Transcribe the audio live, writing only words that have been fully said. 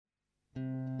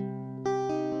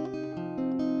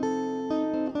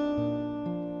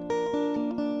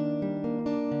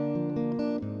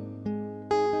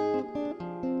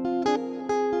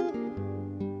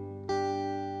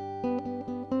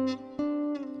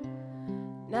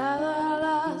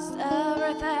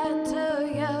everything to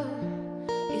you.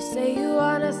 You say you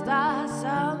wanna start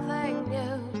something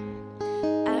new,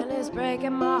 and it's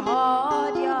breaking my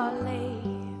heart you're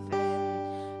leaving.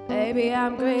 Baby,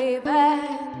 I'm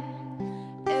grieving.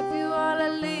 If you wanna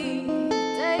leave,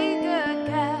 take good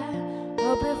care.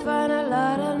 Hope you find a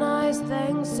lot of nice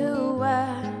things to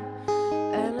wear,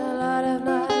 and a lot of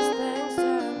nice things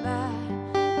turn back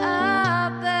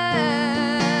out there.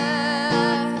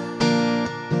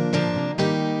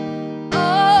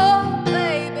 Oh,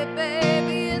 baby,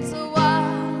 baby, it's a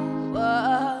wild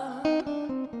world.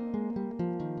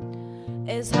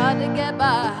 It's hard to get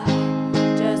by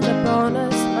just upon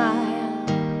a smile.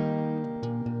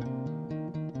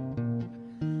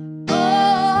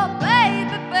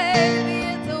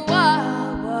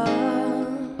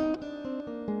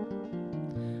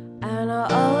 And I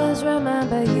always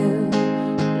remember you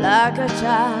like a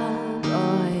child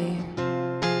boy.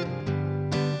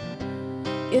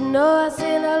 You know I've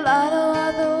seen a lot of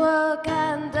what the world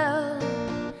can do,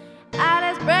 and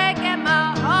it's breaking my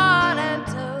heart in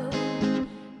two.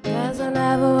 'Cause I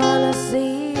never wanna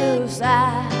see you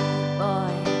sad,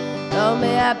 boy. Don't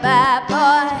be a bad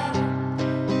boy.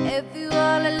 If you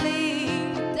wanna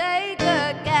leave, take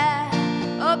good care.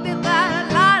 Hope you got a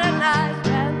lot of nice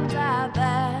friends out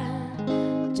there.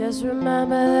 Just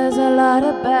remember there's a lot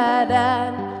of bad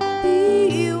and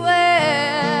beware.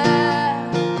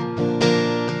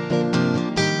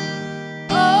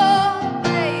 Oh,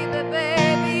 baby,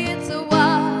 baby, it's a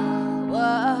wild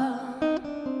world.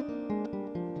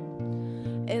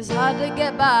 It's hard to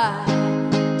get by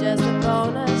just upon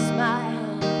a smile.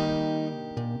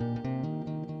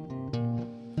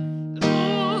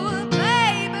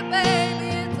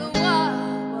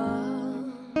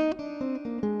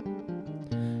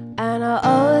 And I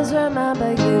always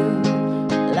remember you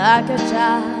like a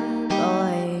child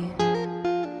boy.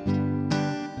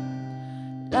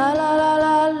 La la la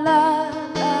la la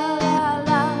la la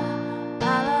la la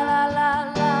la la la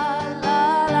la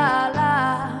la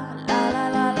la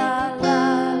la la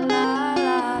la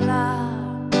la la.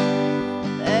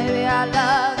 Baby, I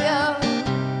love you.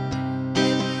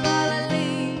 If you wanna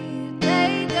leave,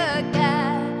 take good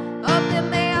care. Hope you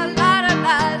make a lot of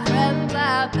nice friends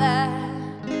out there.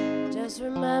 Just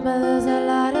remember there's a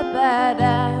lot of bad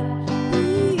and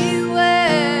beware.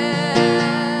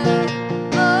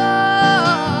 Oh,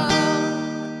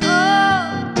 oh,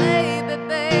 baby,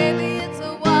 baby, it's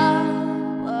a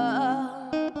wild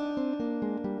world.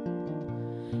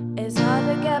 It's hard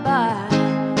to get by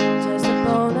just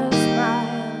upon a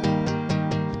smile.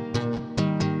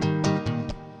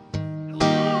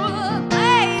 Ooh,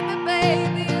 baby,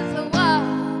 baby, it's a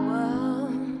wild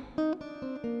world.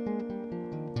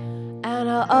 And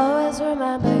I'll always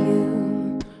remember you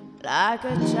like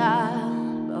a child.